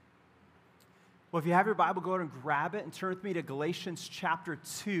Well, if you have your Bible, go ahead and grab it and turn with me to Galatians chapter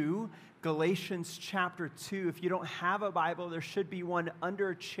 2. Galatians chapter 2. If you don't have a Bible, there should be one under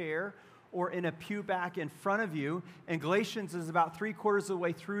a chair or in a pew back in front of you. And Galatians is about 3/4 of the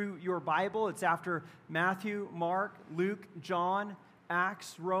way through your Bible. It's after Matthew, Mark, Luke, John,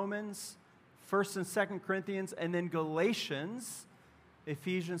 Acts, Romans, 1st and 2nd Corinthians, and then Galatians,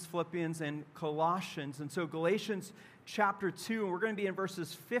 Ephesians, Philippians, and Colossians. And so Galatians chapter 2, and we're going to be in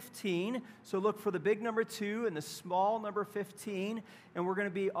verses 15. So look for the big number 2 and the small number 15. And we're going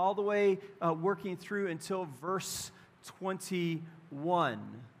to be all the way working through until verse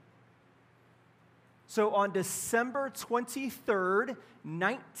 21. So on December 23rd,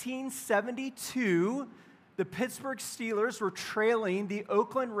 1972, the Pittsburgh Steelers were trailing the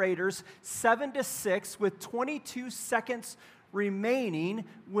Oakland Raiders 7-6 with 22 seconds remaining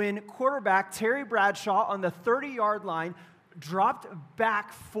when quarterback Terry Bradshaw on the 30-yard line dropped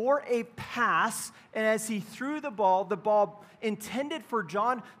back for a pass, and as he threw the ball intended for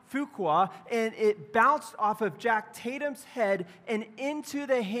John Fuqua, and it bounced off of Jack Tatum's head and into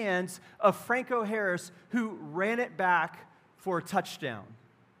the hands of Franco Harris, who ran it back for a touchdown.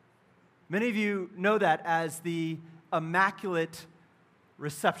 Many of you know that as the Immaculate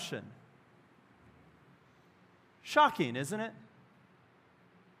Reception. Shocking, isn't it?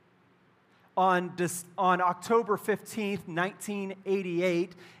 On October 15th,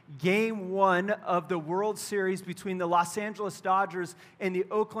 1988, Game 1 of the World Series between the Los Angeles Dodgers and the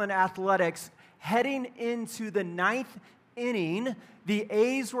Oakland Athletics, heading into the 9th inning, the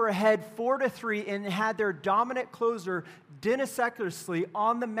A's were ahead 4-3 and had their dominant closer, Dennis Eckersley,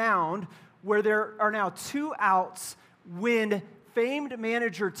 on the mound, where there are now 2 outs when famed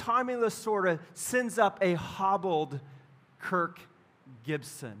manager Tommy Lasorda sends up a hobbled Kirk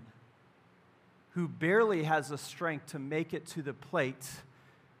Gibson, who barely has the strength to make it to the plate,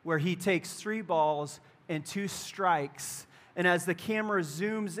 where he takes 3 balls and 2 strikes. And as the camera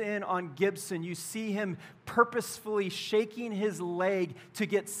zooms in on Gibson, you see him purposefully shaking his leg to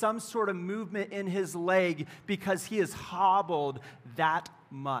get some sort of movement in his leg because he is hobbled that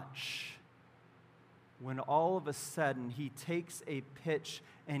much. When all of a sudden he takes a pitch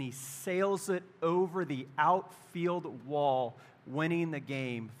and he sails it over the outfield wall, winning the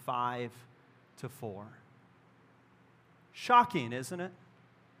game 5-4. Shocking, isn't it?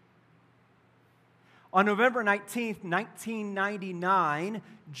 On November 19th, 1999,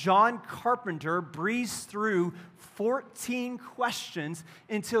 John Carpenter breezed through 14 questions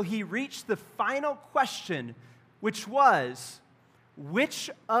until he reached the final question, which was, which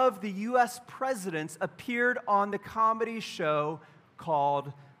of the U.S. presidents appeared on the comedy show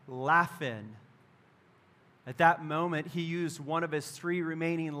called Laugh-In? At that moment, he used one of his 3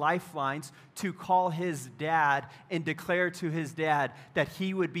 remaining lifelines to call his dad and declare to his dad that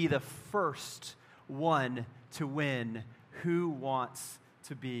he would be the first one to win Who Wants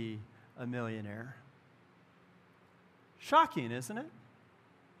to Be a Millionaire? Shocking, isn't it?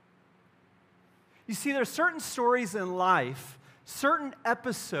 You see, there are certain stories in life, certain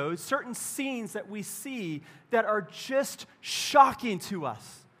episodes, certain scenes that we see that are just shocking to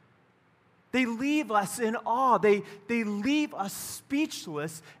us. They leave us in awe. They leave us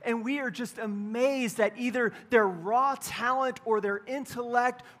speechless, and we are just amazed at either their raw talent or their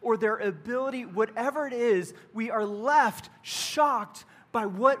intellect or their ability, whatever it is, we are left shocked by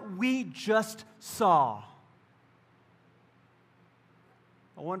what we just saw.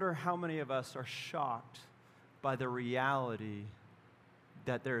 I wonder how many of us are shocked by the reality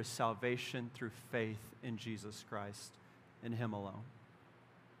that there is salvation through faith in Jesus Christ and Him alone.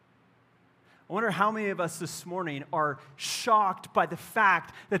 I wonder how many of us this morning are shocked by the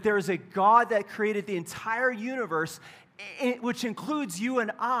fact that there is a God that created the entire universe, which includes you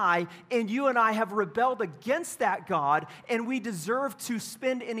and I have rebelled against that God, and we deserve to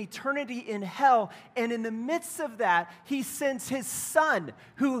spend an eternity in hell. And in the midst of that, He sends His Son,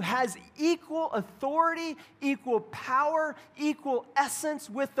 who has equal authority, equal power, equal essence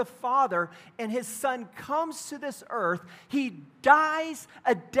with the Father, and His Son comes to this earth. He dies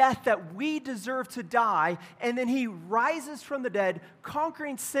a death that we deserve to die, and then He rises from the dead,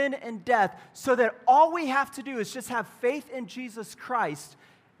 conquering sin and death, so that all we have to do is just have faith in Jesus Christ.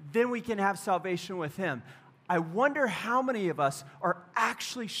 Then we can have salvation with Him. I wonder how many of us are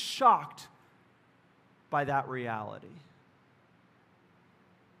actually shocked by that reality,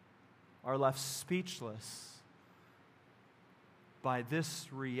 are left speechless by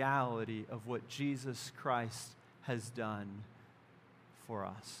this reality of what Jesus Christ has done for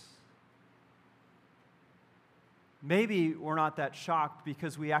us. Maybe we're not that shocked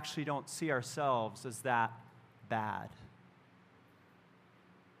because we actually don't see ourselves as that bad.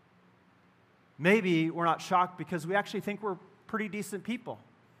 Maybe we're not shocked because we actually think we're pretty decent people,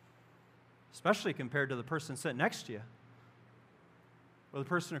 especially compared to the person sitting next to you or the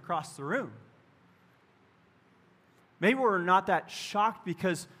person across the room. Maybe we're not that shocked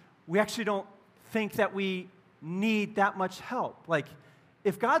because we actually don't think that we need that much help. Like,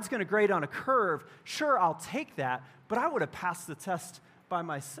 if God's going to grade on a curve, sure, I'll take that, but I would have passed the test by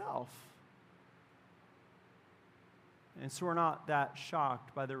myself. And so we're not that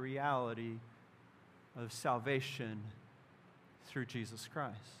shocked by the reality of salvation through Jesus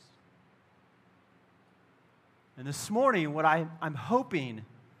Christ. And this morning, what I'm hoping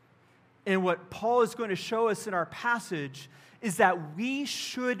and what Paul is going to show us in our passage is that we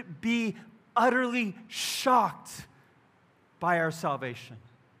should be utterly shocked by our salvation.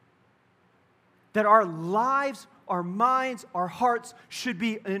 That our lives, our minds, our hearts should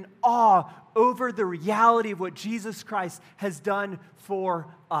be in awe over the reality of what Jesus Christ has done for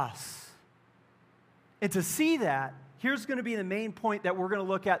us. And to see that, here's going to be the main point that we're going to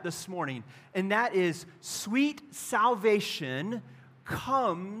look at this morning, and that is sweet salvation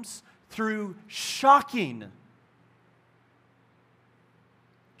comes through shocking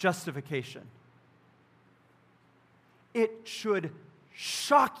justification. It should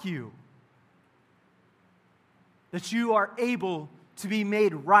shock you that you are able to be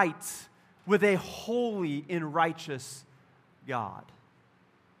made right with a holy and righteous God.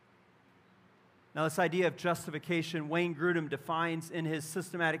 Now, this idea of justification, Wayne Grudem defines in his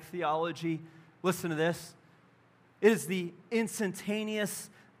systematic theology. Listen to this. It is the instantaneous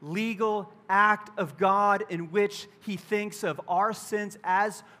legal act of God in which he thinks of our sins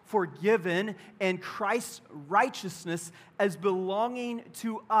as forgiven and Christ's righteousness as belonging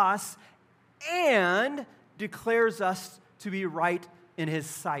to us and declares us to be right in his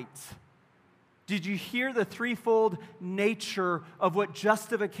sight. Did you hear the threefold nature of what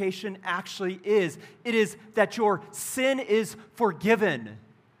justification actually is? It is that your sin is forgiven.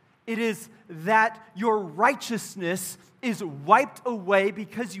 It is that your righteousness is wiped away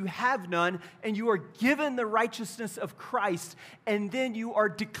because you have none, and you are given the righteousness of Christ, and then you are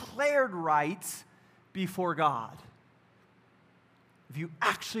declared right before God. If you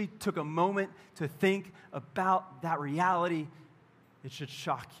actually took a moment to think about that reality, it should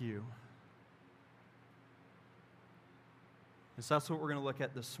shock you. And so that's what we're going to look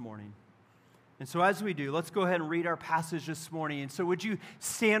at this morning. And so as we do, let's go ahead and read our passage this morning. And so would you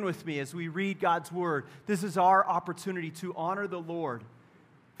stand with me as we read God's word? This is our opportunity to honor the Lord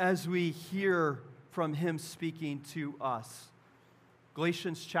as we hear from him speaking to us.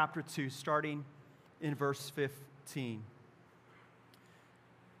 Galatians chapter 2, starting in verse 15.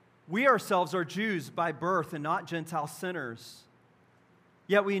 We ourselves are Jews by birth and not Gentile sinners.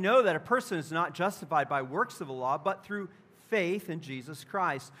 Yet we know that a person is not justified by works of the law, but through faith in Jesus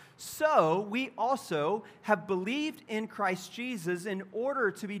Christ. So we also have believed in Christ Jesus in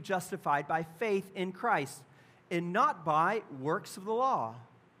order to be justified by faith in Christ, and not by works of the law.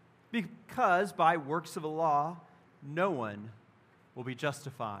 Because by works of the law, no one will be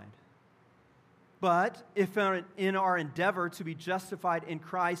justified. But if in our endeavor to be justified in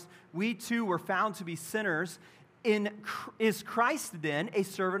Christ, we too were found to be sinners, is Christ then a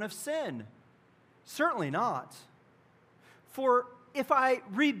servant of sin? Certainly not. For if I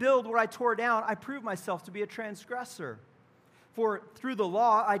rebuild what I tore down, I prove myself to be a transgressor. For through the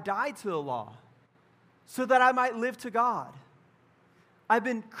law, I died to the law, so that I might live to God. I've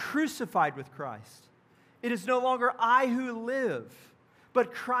been crucified with Christ. It is no longer I who live,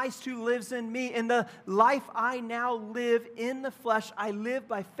 but Christ who lives in me. In the life I now live in the flesh, I live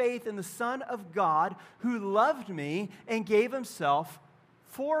by faith in the Son of God, who loved me and gave himself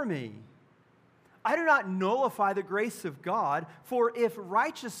for me. I do not nullify the grace of God, for if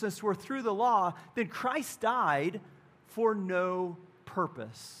righteousness were through the law, then Christ died for no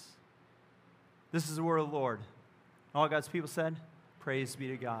purpose. This is the word of the Lord. All God's people said, praise be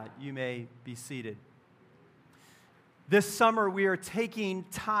to God. You may be seated. This summer, we are taking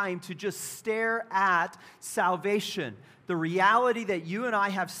time to just stare at salvation, the reality that you and I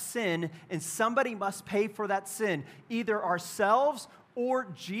have sin, and somebody must pay for that sin, either ourselves or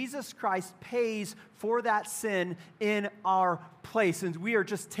Jesus Christ pays for that sin in our place. And we are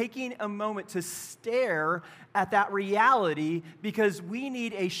just taking a moment to stare at that reality because we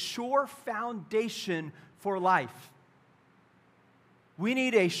need a sure foundation for life. We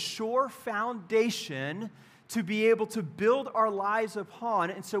need a sure foundation to be able to build our lives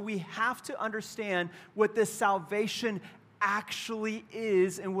upon. And so we have to understand what this salvation actually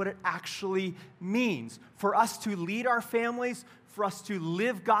is and what it actually means. For us to lead our families, for us to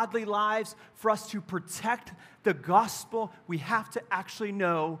live godly lives, for us to protect the gospel, we have to actually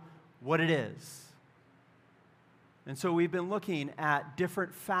know what it is. And so we've been looking at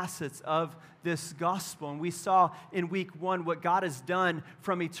different facets of this gospel. And we saw in week 1 what God has done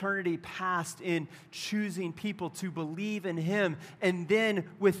from eternity past in choosing people to believe in Him. And then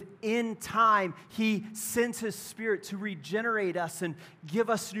within time, He sends His Spirit to regenerate us and give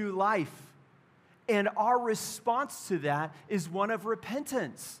us new life. And our response to that is one of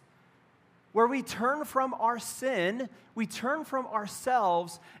repentance, where we turn from our sin, we turn from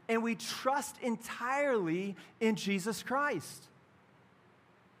ourselves, and we trust entirely in Jesus Christ.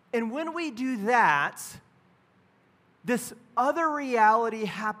 And when we do that, this other reality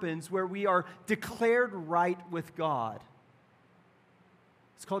happens where we are declared right with God.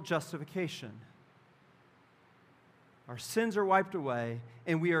 It's called justification. Our sins are wiped away,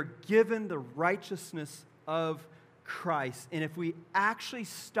 and we are given the righteousness of Christ. And if we actually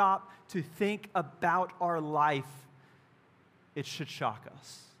stop to think about our life, it should shock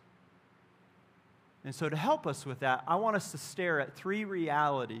us. And so to help us with that, I want us to stare at 3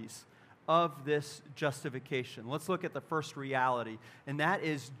 realities of this justification. Let's look at the first reality, and that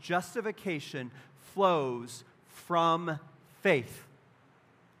is justification flows from faith.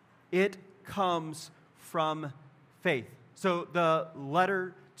 It comes from faith. So the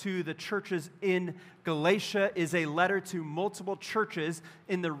letter to the churches in Galatia is a letter to multiple churches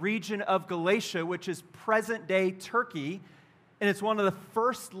in the region of Galatia, which is present-day Turkey, and it's one of the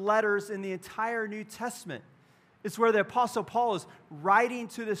first letters in the entire New Testament. It's where the Apostle Paul is writing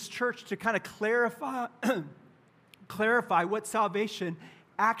to this church to kind of clarify what salvation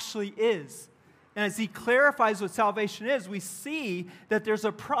actually is. And as he clarifies what salvation is, we see that there's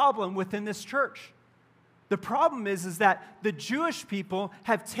a problem within this church. The problem is that the Jewish people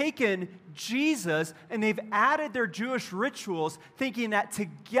have taken Jesus and they've added their Jewish rituals, thinking that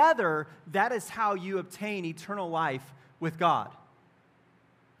together, that is how you obtain eternal life with God.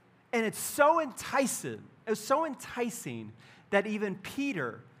 And it's so enticing that even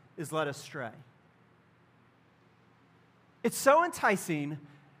Peter is led astray. It's so enticing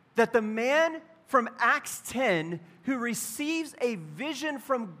that the man from Acts 10 who receives a vision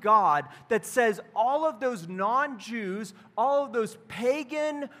from God that says all of those non-Jews, all of those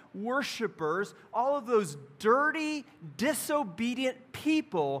pagan worshipers, all of those dirty, disobedient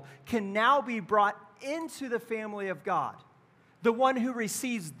people can now be brought into the family of God. The one who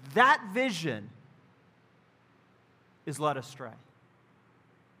receives that vision is led astray.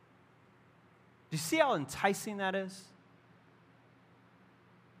 Do you see how enticing that is?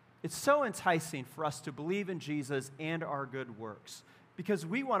 It's so enticing for us to believe in Jesus and our good works because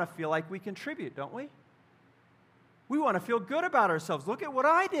we want to feel like we contribute, don't we? We want to feel good about ourselves. Look at what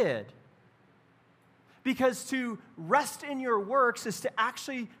I did. Because to rest in your works is to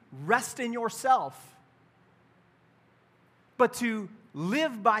actually rest in yourself. But to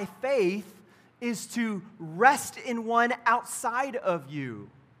live by faith is to rest in one outside of you,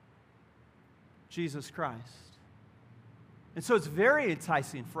 Jesus Christ. And so it's very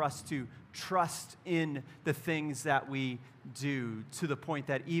enticing for us to trust in the things that we do, to the point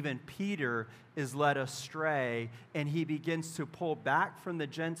that even Peter is led astray and he begins to pull back from the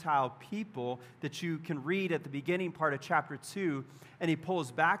Gentile people that you can read at the beginning part of chapter 2. And he pulls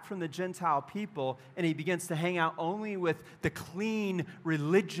back from the Gentile people and he begins to hang out only with the clean,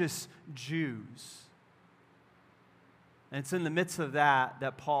 religious Jews. And it's in the midst of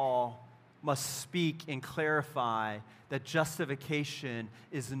that Paul must speak and clarify that justification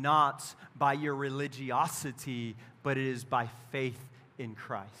is not by your religiosity, but it is by faith in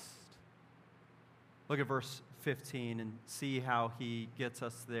Christ. Look at verse 15 and see how he gets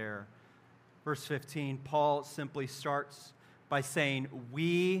us there. Verse 15, Paul simply starts by saying,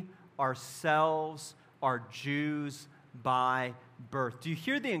 we ourselves are Jews by birth. Do you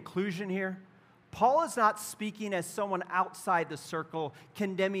hear the inclusion here? Paul is not speaking as someone outside the circle,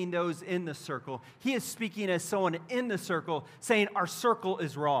 condemning those in the circle. He is speaking as someone in the circle, saying our circle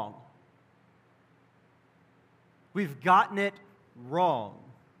is wrong. We've gotten it wrong.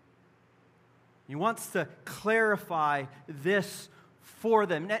 He wants to clarify this for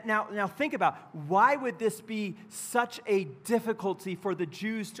them. Now think about, why would this be such a difficulty for the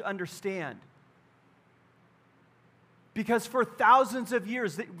Jews to understand? Because for thousands of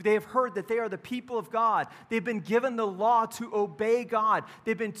years, they have heard that they are the people of God. They've been given the law to obey God.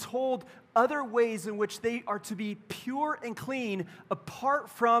 They've been told other ways in which they are to be pure and clean apart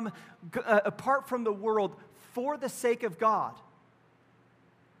from the world for the sake of God.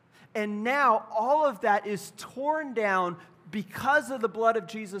 And now all of that is torn down because of the blood of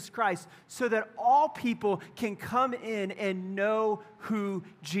Jesus Christ, so that all people can come in and know who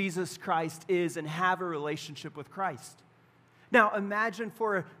Jesus Christ is and have a relationship with Christ. Now, imagine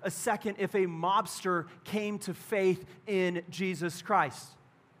for a second if a mobster came to faith in Jesus Christ.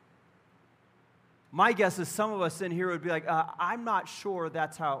 My guess is some of us in here would be like, I'm not sure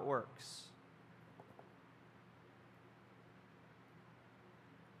that's how it works.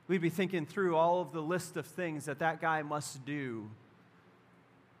 We'd be thinking through all of the list of things that guy must do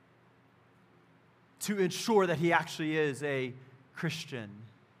to ensure that he actually is a Christian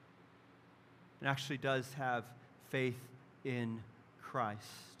and actually does have faith in Christ.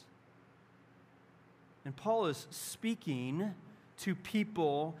 And Paul is speaking to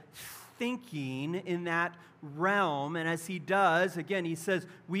people thinking in that realm, and as he does, again, he says,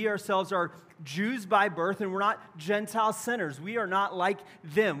 we ourselves are Jews by birth, and we're not Gentile sinners. We are not like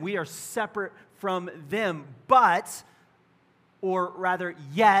them. We are separate from them. But, or rather,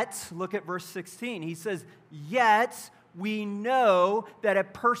 yet, look at verse 16. He says, yet we know that a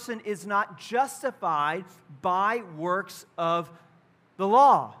person is not justified by works of the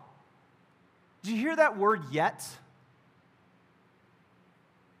law. Did you hear that word yet?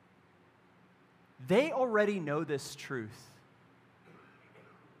 They already know this truth.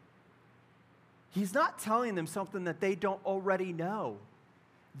 He's not telling them something that they don't already know.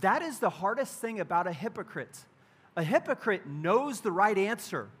 That is the hardest thing about a hypocrite. A hypocrite knows the right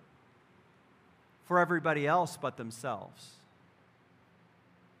answer for everybody else but themselves.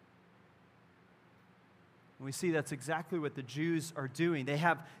 And we see that's exactly what the Jews are doing. They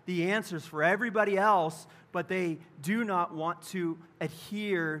have the answers for everybody else, but they do not want to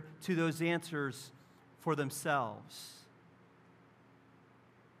adhere to those answers for themselves.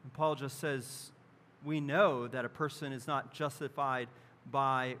 And Paul just says, we know that a person is not justified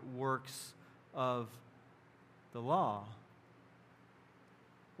by works of the law.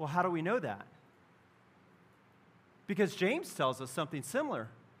 Well, how do we know that? Because James tells us something similar.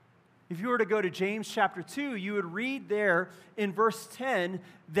 If you were to go to James chapter 2, you would read there in verse 10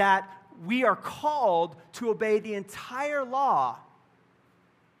 that we are called to obey the entire law.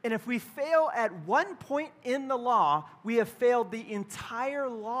 And if we fail at one point in the law, we have failed the entire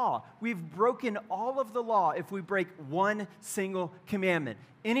law. We've broken all of the law if we break one single commandment.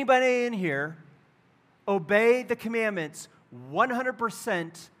 Anybody in here obey the commandments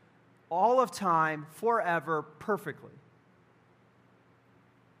 100% all of time, forever, perfectly?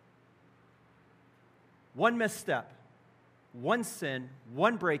 One misstep, one sin,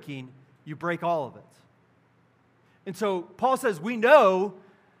 one breaking, you break all of it. And so Paul says, we know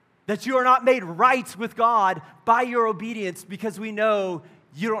that you are not made right with God by your obedience because we know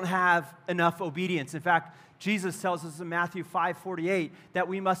you don't have enough obedience. In fact, Jesus tells us in Matthew 5:48 that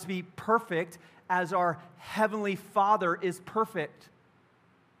we must be perfect as our heavenly Father is perfect.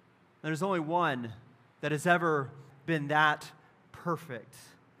 There's only one that has ever been that perfect.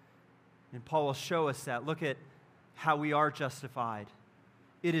 And Paul will show us that. Look at how we are justified.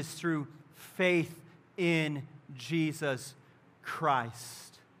 It is through faith in Jesus Christ.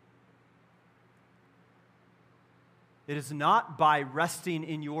 It is not by resting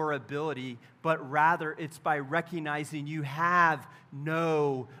in your ability, but rather it's by recognizing you have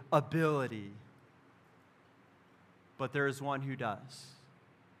no ability. But there is one who does.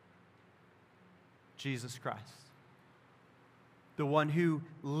 Jesus Christ. The one who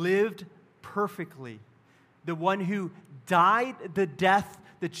lived perfectly. The one who died the death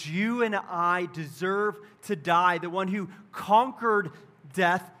that you and I deserve to die. The one who conquered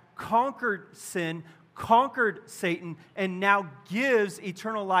death, conquered sin, conquered Satan, and now gives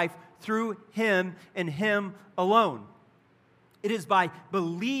eternal life through him and him alone. It is by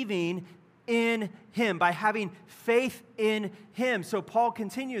believing in him, by having faith in him. So Paul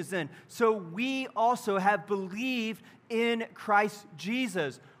continues then, so we also have believed in Christ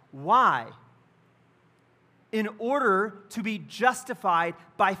Jesus. Why? In order to be justified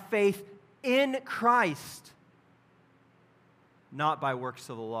by faith in Christ, not by works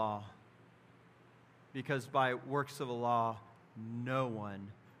of the law. Because by works of the law, no one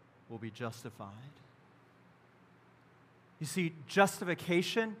will be justified. You see,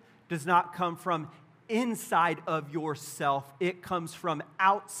 justification does not come from inside of yourself. It comes from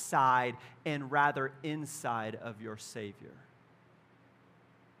outside and rather inside of your Savior.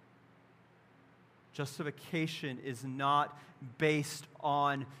 Justification is not based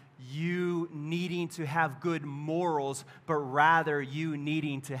on you needing to have good morals, but rather you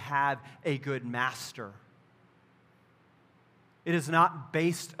needing to have a good master. It is not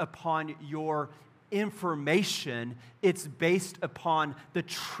based upon your information. It's based upon the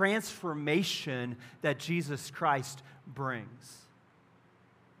transformation that Jesus Christ brings.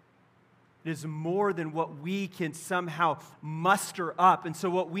 It is more than what we can somehow muster up. And so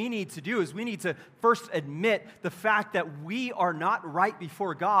what we need to do is we need to first admit the fact that we are not right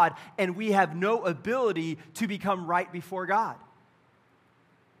before God and we have no ability to become right before God.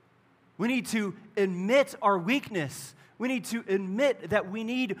 We need to admit our weakness. We need to admit that we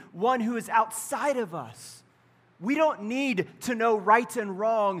need one who is outside of us. We don't need to know right and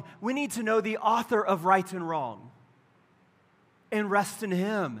wrong. We need to know the author of right and wrong and rest in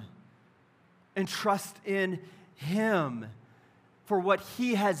Him. And trust in Him for what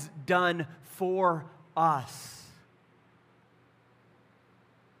He has done for us.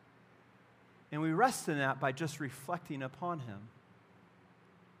 And we rest in that by just reflecting upon Him.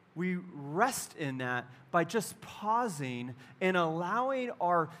 We rest in that by just pausing and allowing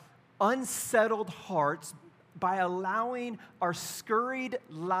our unsettled hearts, by allowing our scurried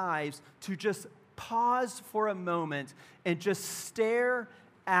lives to just pause for a moment and just stare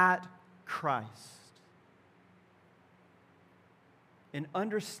at Christ and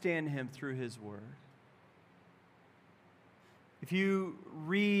understand Him through His Word. If you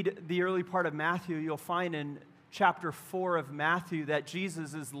read the early part of Matthew, you'll find in chapter 4 of Matthew that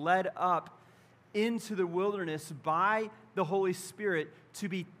Jesus is led up into the wilderness by the Holy Spirit to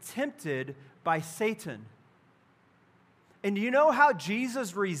be tempted by Satan. And do you know how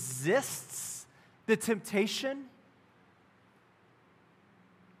Jesus resists the temptation?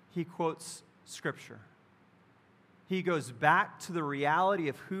 He quotes Scripture. He goes back to the reality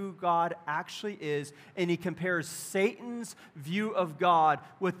of who God actually is, and he compares Satan's view of God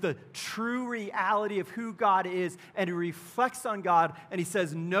with the true reality of who God is, and he reflects on God, and he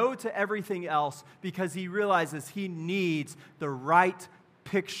says no to everything else because he realizes he needs the right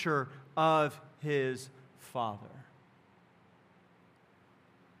picture of his Father.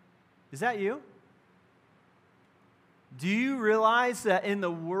 Is that you? Do you realize that in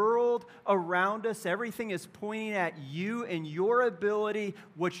the world around us, everything is pointing at you and your ability,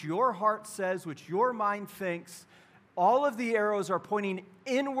 what your heart says, what your mind thinks? All of the arrows are pointing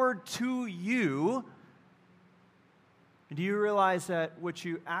inward to you. And do you realize that what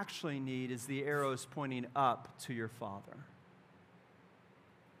you actually need is the arrows pointing up to your Father?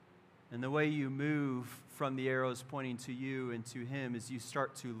 And the way you move from the arrows pointing to you and to Him is you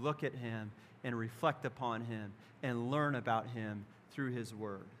start to look at Him and reflect upon Him and learn about Him through His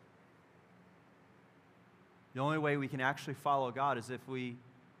Word. The only way we can actually follow God is if we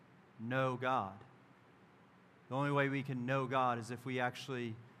know God. The only way we can know God is if we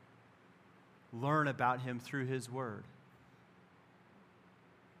actually learn about Him through His Word.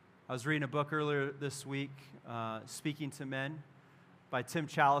 I was reading a book earlier this week, Speaking to Men, by Tim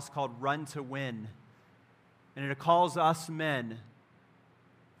Challis called Run to Win. And it calls us men.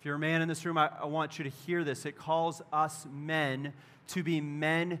 If you're a man in this room, I want you to hear this. It calls us men to be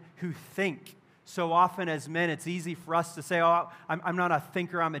men who think. So often as men, it's easy for us to say, oh, I'm not a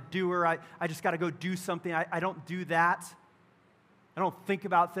thinker, I'm a doer. I just got to go do something. I don't do that. I don't think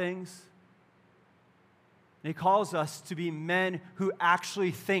about things. And he calls us to be men who actually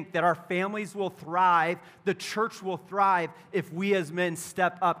think that our families will thrive, the church will thrive if we as men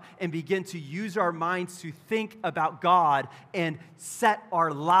step up and begin to use our minds to think about God and set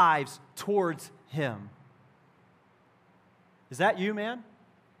our lives towards Him. Is that you, man?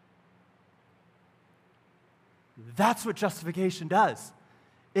 That's what justification does.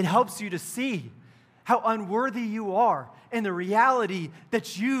 It helps you to see how unworthy you are and the reality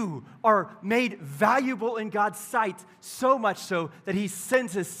that you are made valuable in God's sight, so much so that He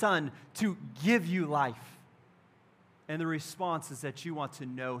sends His Son to give you life. And the response is that you want to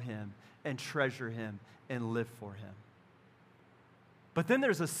know Him and treasure Him and live for Him. But then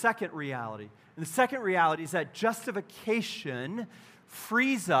there's a second reality. And the second reality is that justification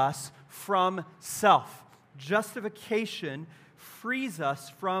frees us from self. Justification frees us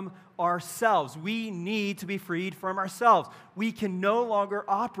from ourselves. We need to be freed from ourselves. We can no longer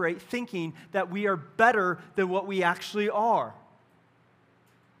operate thinking that we are better than what we actually are.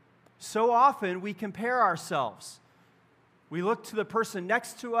 So often we compare ourselves. We look to the person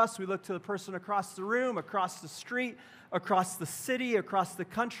next to us, we look to the person across the room, across the street, across the city, across the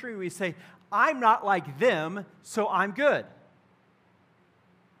country. We say, I'm not like them, so I'm good.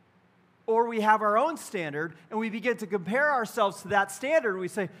 Or we have our own standard, and we begin to compare ourselves to that standard, and we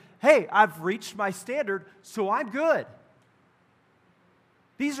say, hey, I've reached my standard, so I'm good.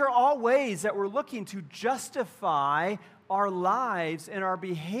 These are all ways that we're looking to justify our lives and our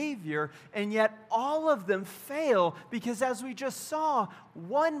behavior, and yet all of them fail because, as we just saw,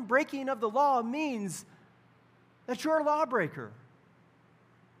 one breaking of the law means that you're a lawbreaker.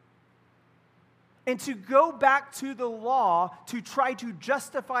 And to go back to the law to try to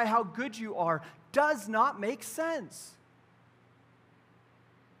justify how good you are does not make sense.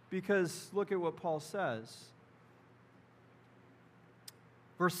 Because look at what Paul says.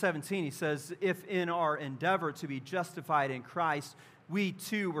 Verse 17, he says, if in our endeavor to be justified in Christ, we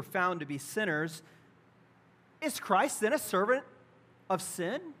too were found to be sinners, is Christ then a servant of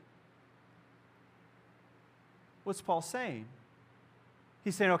sin? What's Paul saying?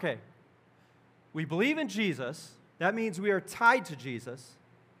 He's saying, okay, we believe in Jesus. That means we are tied to Jesus.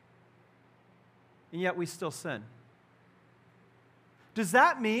 And yet we still sin. Does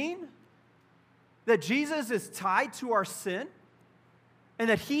that mean that Jesus is tied to our sin? And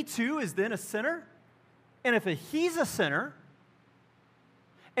that he too is then a sinner? And if he's a sinner,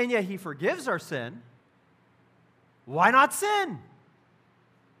 and yet he forgives our sin, why not sin?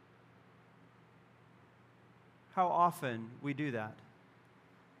 How often we do that?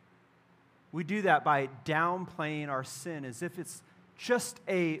 We do that by downplaying our sin as if it's just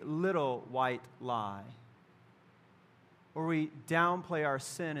a little white lie. Or we downplay our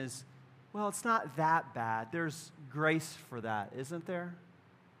sin as, well, it's not that bad. There's grace for that, isn't there?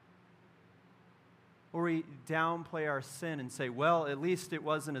 Or we downplay our sin and say, well, at least it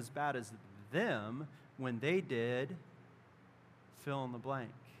wasn't as bad as them when they did fill in the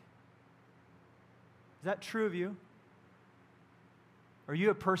blank. Is that true of you? Are you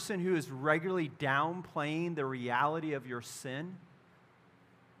a person who is regularly downplaying the reality of your sin?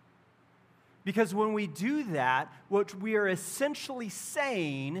 Because when we do that, what we are essentially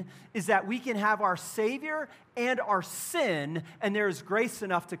saying is that we can have our Savior and our sin, and there is grace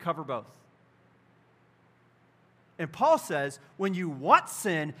enough to cover both. And Paul says, when you want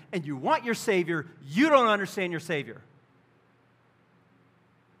sin and you want your Savior, you don't understand your Savior.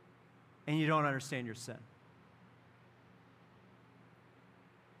 And you don't understand your sin.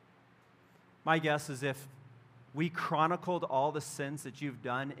 My guess is if we chronicled all the sins that you've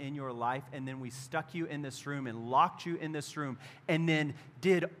done in your life, and then we stuck you in this room and locked you in this room, and then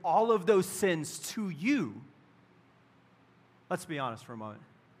did all of those sins to you, let's be honest for a moment.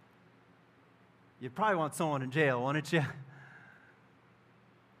 You'd probably want someone in jail, wouldn't you?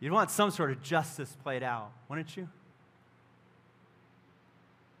 You'd want some sort of justice played out, wouldn't you?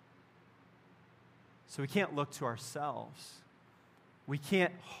 So we can't look to ourselves. We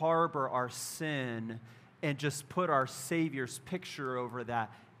can't harbor our sin and just put our Savior's picture over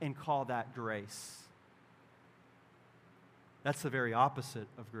that and call that grace. That's the very opposite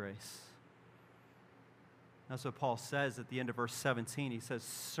of grace. That's what Paul says at the end of verse 17. He says,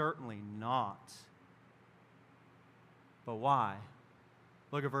 certainly not. But why?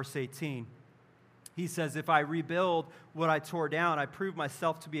 Look at verse 18. He says, if I rebuild what I tore down, I prove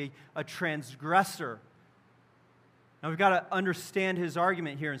myself to be a transgressor. Now we've got to understand his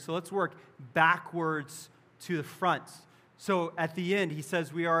argument here, and so let's work backwards to the front. So at the end, he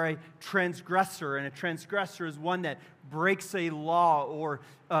says we are a transgressor, and a transgressor is one that breaks a law or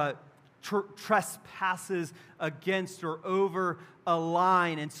trespasses against or over a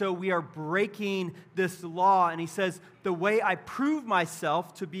line. And so we are breaking this law. And he says, the way I prove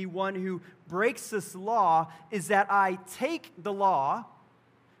myself to be one who breaks this law is that I take the law,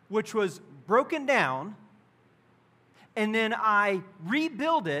 which was broken down, and then I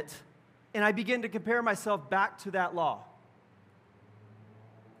rebuild it, and I begin to compare myself back to that law.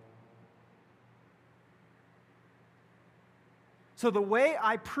 So the way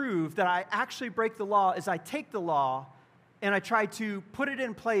I prove that I actually break the law is I take the law and I try to put it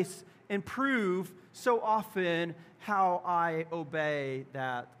in place and prove so often how I obey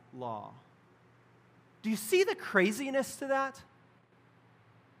that law. Do you see the craziness to that?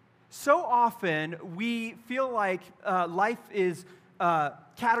 So often we feel like life is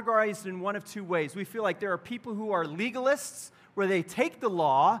categorized in one of two ways. We feel like there are people who are legalists, where they take the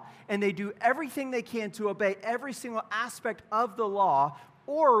law and they do everything they can to obey every single aspect of the law,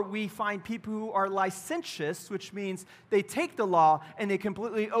 or we find people who are licentious, which means they take the law and they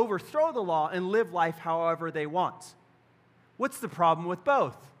completely overthrow the law and live life however they want. What's the problem with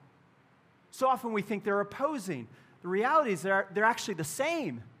both? So often we think they're opposing. The reality is they're actually the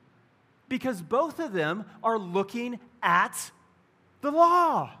same, because both of them are looking at the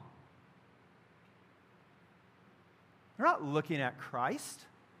law. They're not looking at Christ.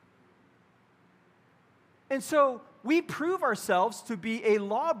 And so we prove ourselves to be a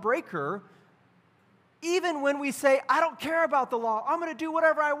lawbreaker even when we say, I don't care about the law. I'm going to do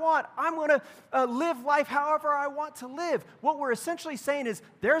whatever I want. I'm going to live life however I want to live. What we're essentially saying is,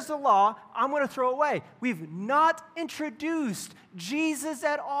 there's the law, I'm going to throw away. We've not introduced Jesus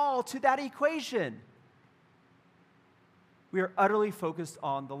at all to that equation. We are utterly focused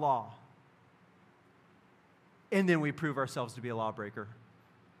on the law. and then we prove ourselves to be a lawbreaker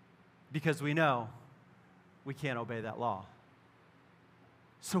because we know we can't obey that law.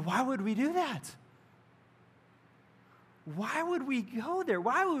 So why would we do that? Why would we go there?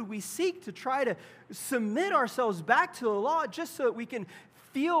 Why would we seek to try to submit ourselves back to the law just so that we can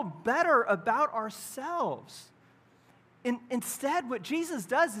feel better about ourselves? Instead, what Jesus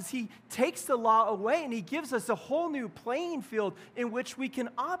does is he takes the law away and he gives us a whole new playing field in which we can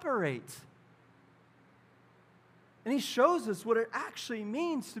operate. And he shows us what it actually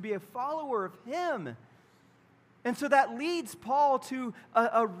means to be a follower of him. And so that leads Paul to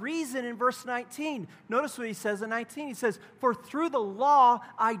a reason in verse 19. Notice what he says in 19. He says, "For through the law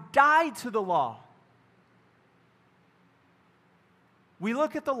I died to the law." We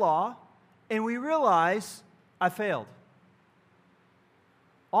look at the law and we realize I failed.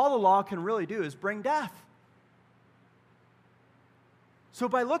 All the law can really do is bring death. So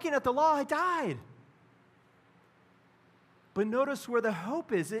by looking at the law, I died. But notice where the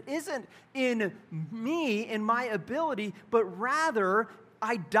hope is. It isn't in me, in my ability, but rather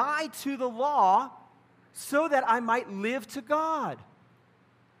I die to the law so that I might live to God.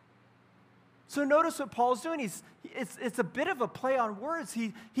 So notice what Paul's doing. It's a bit of a play on words.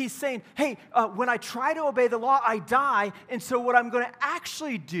 He's saying, hey, when I try to obey the law, I die. And so what I'm going to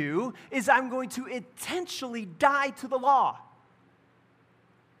actually do is I'm going to intentionally die to the law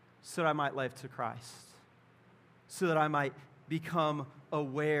so that I might live to Christ, so that I might become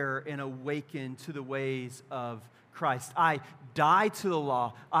aware and awaken to the ways of Christ. I die to the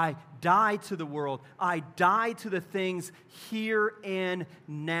law. I die to the world. I die to the things here and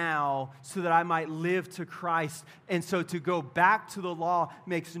now so that I might live to Christ. And so to go back to the law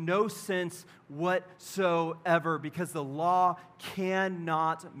makes no sense whatsoever because the law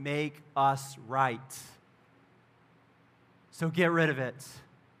cannot make us right. So get rid of it.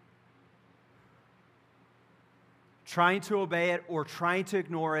 Trying to obey it or trying to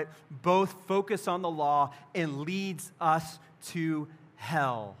ignore it, both focus on the law and leads us to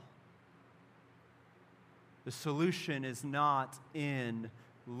hell. The solution is not in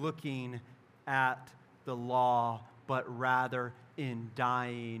looking at the law, but rather in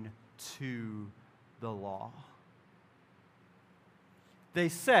dying to the law. They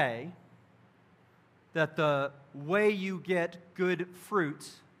say that the way you get good fruit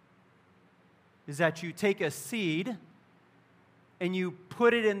is that you take a seed and you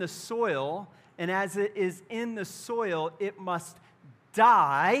put it in the soil, and as it is in the soil, it must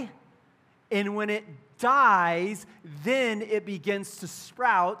die, and when it dies, then it begins to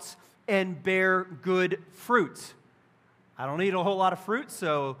sprout and bear good fruit. I don't eat a whole lot of fruit,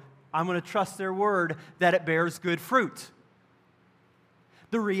 so I'm going to trust their word that it bears good fruit.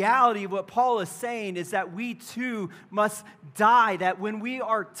 The reality of what Paul is saying is that we too must die, that when we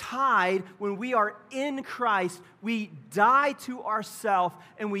are tied, when we are in Christ, we die to ourselves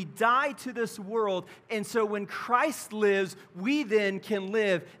and we die to this world. And so when Christ lives, we then can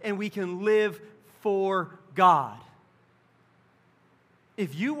live, and we can live for God.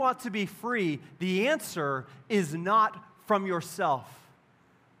 If you want to be free, the answer is not from yourself.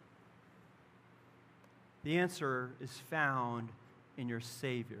 The answer is found in your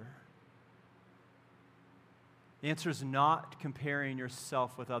Savior. The answer is not comparing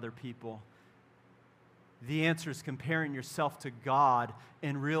yourself with other people. The answer is comparing yourself to God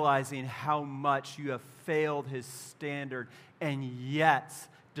and realizing how much you have failed His standard, and yet,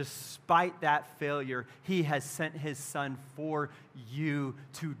 despite that failure, He has sent His Son for you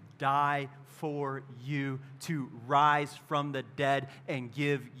to die for you, to rise from the dead and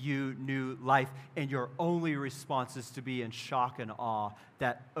give you new life. And your only response is to be in shock and awe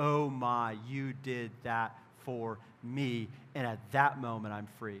that, oh my, you did that for me. And at that moment, I'm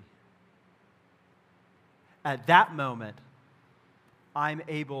free. At that moment, I'm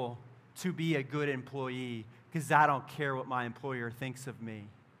able to be a good employee because I don't care what my employer thinks of me.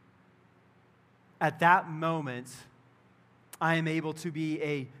 At that moment, I am able to be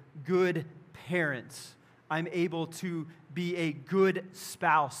a good parent. I'm able to be a good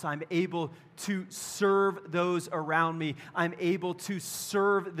spouse. I'm able to serve those around me. I'm able to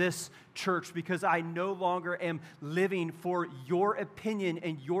serve this church because I no longer am living for your opinion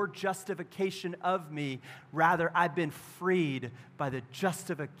and your justification of me. Rather, I've been freed by the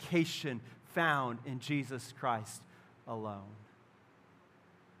justification found in Jesus Christ alone.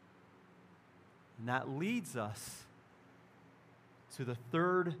 And that leads us to the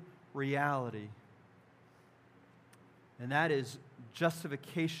third reality, and that is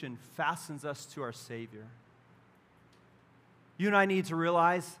justification fastens us to our Savior. You and I need to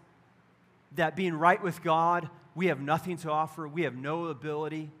realize that being right with God, we have nothing to offer, we have no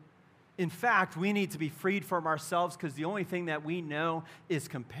ability. In fact, we need to be freed from ourselves because the only thing that we know is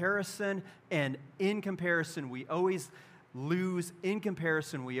comparison, and in comparison, we always lose. In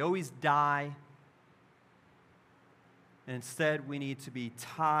comparison, we always die. And instead, we need to be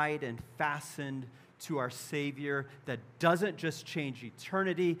tied and fastened to our Savior that doesn't just change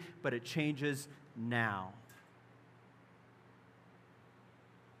eternity, but it changes now.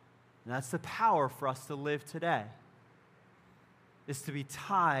 And that's the power for us to live today, is to be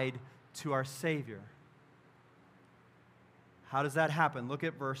tied to our Savior. How does that happen? Look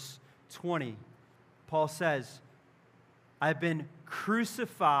at verse 20. Paul says, I've been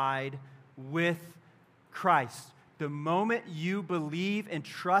crucified with Christ. The moment you believe and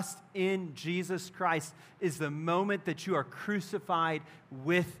trust in Jesus Christ is the moment that you are crucified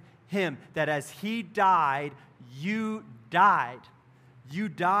with Him. That as He died, you died. You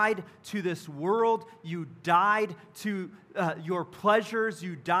died to this world. You died to your pleasures.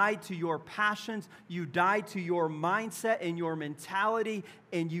 You died to your passions. You died to your mindset and your mentality.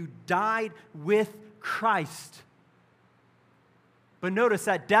 And you died with Christ. But notice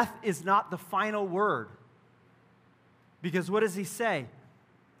that death is not the final word. Because what does he say?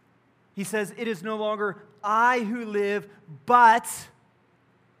 He says, it is no longer I who live, but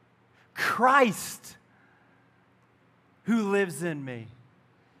Christ who lives in me.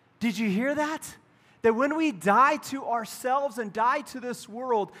 Did you hear that? That when we die to ourselves and die to this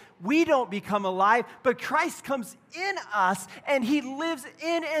world, we don't become alive, but Christ comes in us and He lives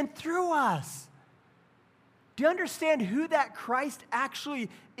in and through us. Do you understand who that Christ actually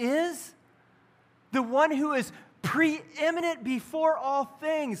is? The one who is preeminent before all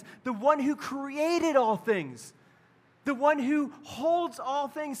things, the one who created all things, the one who holds all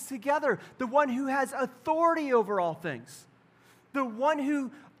things together, the one who has authority over all things, the one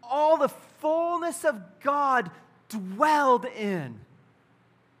who all the fullness of God dwelled in.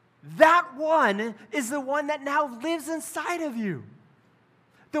 That one is the one that now lives inside of you.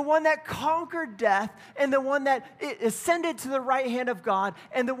 The one that conquered death, and the one that ascended to the right hand of God,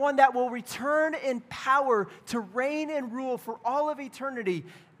 and the one that will return in power to reign and rule for all of eternity.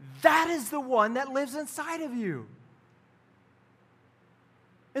 That is the one that lives inside of you.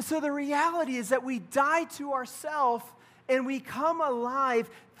 And so the reality is that we die to ourselves and we come alive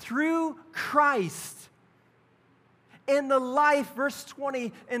through Christ. In the life, verse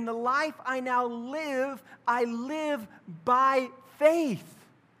 20, in the life I now live, I live by faith.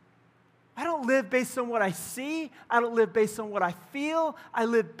 I don't live based on what I see. I don't live based on what I feel. I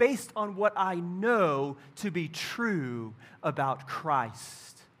live based on what I know to be true about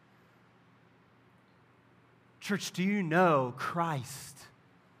Christ. Church, do you know Christ?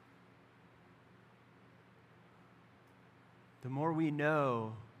 The more we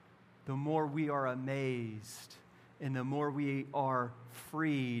know, the more we are amazed, and the more we are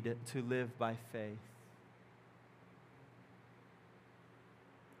freed to live by faith.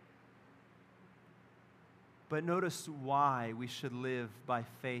 But notice why we should live by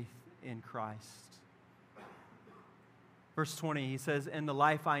faith in Christ. Verse 20, he says, in the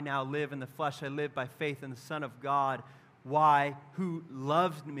life I now live in the flesh, I live by faith in the Son of God. Why? Who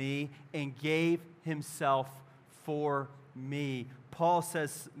loved me and gave Himself for me. Paul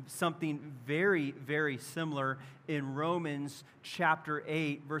says something very, very similar in Romans chapter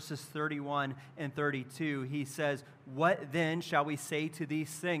 8, verses 31 and 32. He says, what then shall we say to these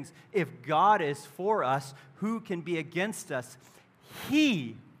things? If God is for us, who can be against us?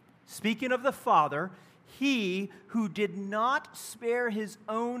 He, speaking of the Father, He who did not spare His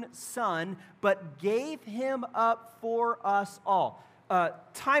own Son, but gave Him up for us all.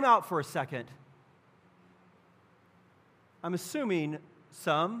 Time out for a second. I'm assuming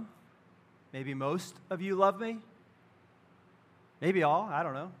some, maybe most of you love me. Maybe all, I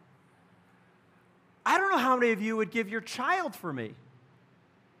don't know. I don't know how many of you would give your child for me. And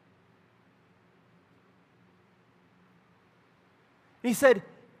he said,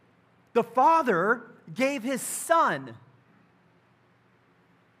 the Father gave His Son.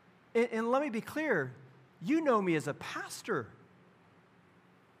 And let me be clear, you know me as a pastor.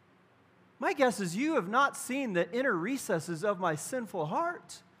 My guess is you have not seen the inner recesses of my sinful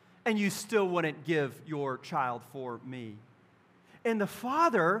heart, and you still wouldn't give your child for me. And the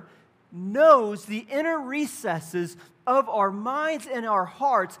Father knows the inner recesses of our minds and our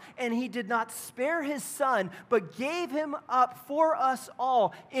hearts, and he did not spare his son, but gave him up for us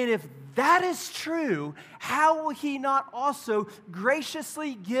all. And if that is true, how will he not also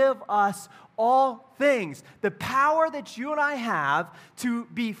graciously give us all things? The power that you and I have to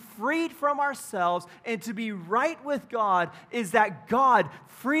be freed from ourselves and to be right with God is that God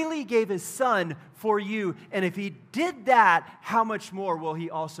freely gave his son for you. And if he did that, how much more will he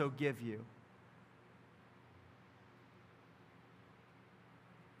also give you?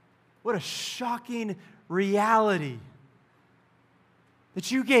 What a shocking reality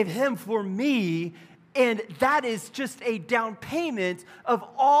that you gave him for me, and that is just a down payment of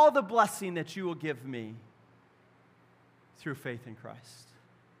all the blessing that you will give me through faith in Christ.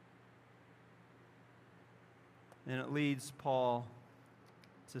 And it leads Paul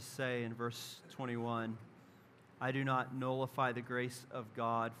to say in verse 21, I do not nullify the grace of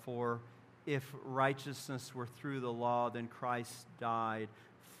God, for if righteousness were through the law, then Christ died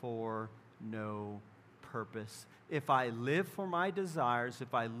for no purpose. If I live for my desires,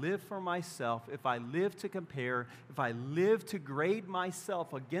 if I live for myself, if I live to compare, if I live to grade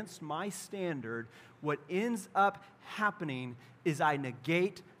myself against my standard, what ends up happening is I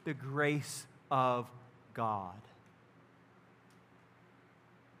negate the grace of God.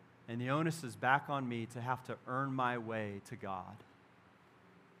 And the onus is back on me to have to earn my way to God,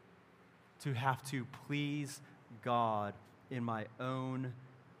 to have to please God in my own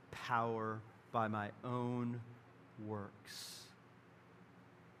power, by my own works.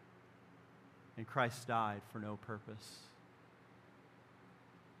 And Christ died for no purpose.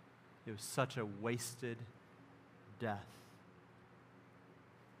 It was such a wasted death.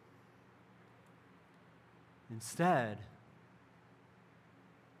 Instead,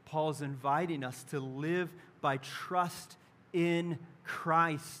 Paul's inviting us to live by trust in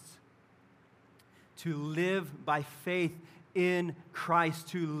Christ, to live by faith in Christ,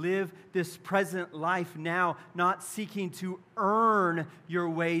 to live this present life now, not seeking to earn your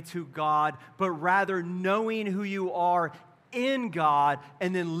way to God, but rather knowing who you are in God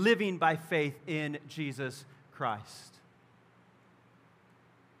and then living by faith in Jesus Christ.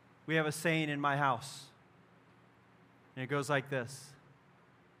 We have a saying in my house, and it goes like this: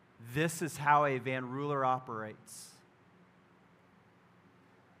 this is how a Van Ruler operates.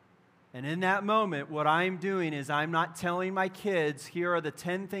 And in that moment, what I'm doing is I'm not telling my kids, here are the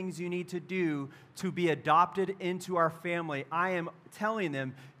 10 things you need to do to be adopted into our family. I am telling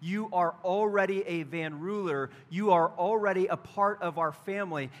them, you are already a Van Ruler. You are already a part of our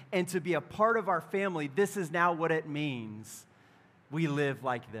family. And to be a part of our family, this is now what it means. We live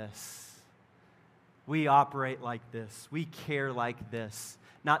like this. We operate like this. We care like this.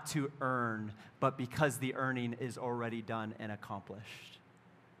 Not to earn, but because the earning is already done and accomplished.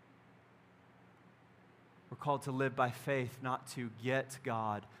 We're called to live by faith, not to get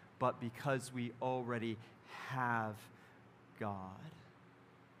God, but because we already have God.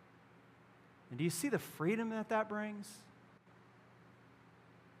 And do you see the freedom that that brings?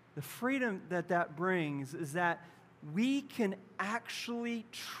 The freedom that that brings is that we can actually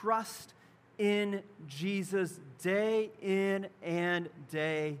trust in Jesus day in and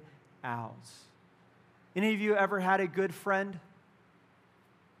day out. Any of you ever had a good friend?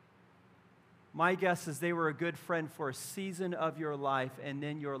 My guess is they were a good friend for a season of your life, and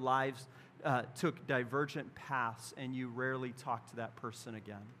then your lives took divergent paths, and you rarely talk to that person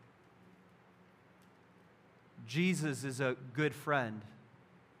again. Jesus is a good friend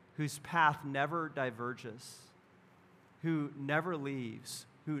whose path never diverges, who never leaves,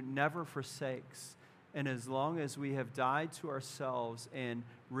 who never forsakes. And as long as we have died to ourselves and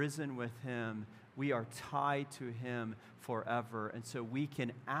risen with him, we are tied to him forever. And so we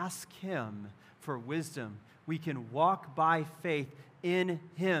can ask him for wisdom. We can walk by faith in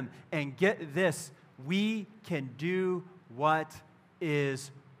him. And get this, we can do what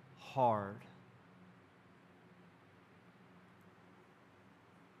is hard.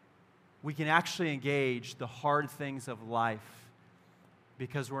 We can actually engage the hard things of life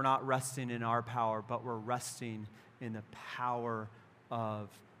because we're not resting in our power, but we're resting in the power of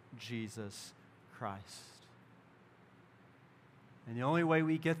Jesus Christ. And the only way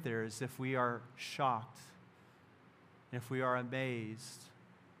we get there is if we are shocked, if we are amazed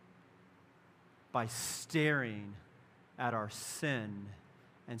by staring at our sin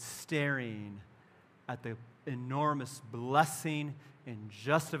and staring at the enormous blessing and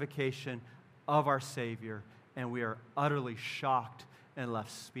justification of our Savior, and we are utterly shocked and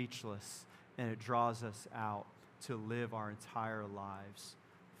left speechless, and it draws us out to live our entire lives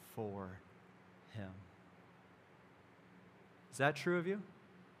for him. Is that true of you?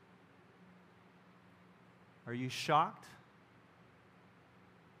 Are you shocked?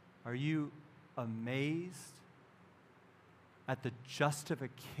 Are you amazed at the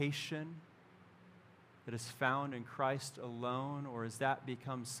justification that is found in Christ alone? Or has that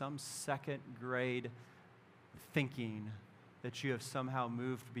become some second grade thinking that you have somehow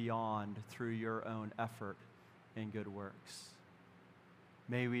moved beyond through your own effort and good works?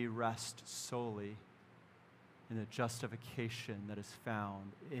 May we rest solely in the justification that is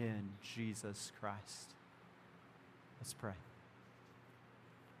found in Jesus Christ. Let's pray.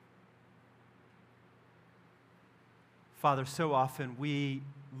 Father, so often we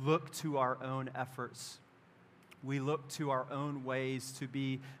look to our own efforts. We look to our own ways to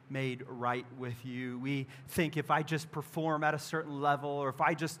be made right with you. We think if I just perform at a certain level, or if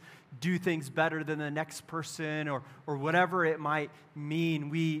I just do things better than the next person, or whatever it might mean,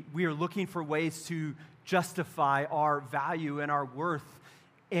 we are looking for ways to justify our value and our worth.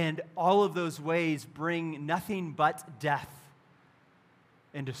 And all of those ways bring nothing but death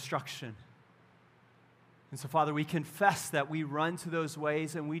and destruction. And so, Father, we confess that we run to those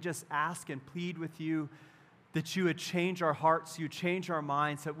ways, and we just ask and plead with you that you would change our hearts, you would change our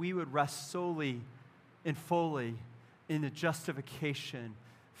minds, that we would rest solely and fully in the justification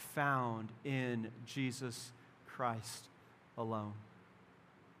found in Jesus Christ alone.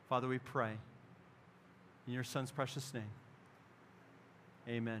 Father, we pray in your Son's precious name.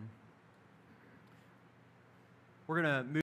 Amen. We're going to move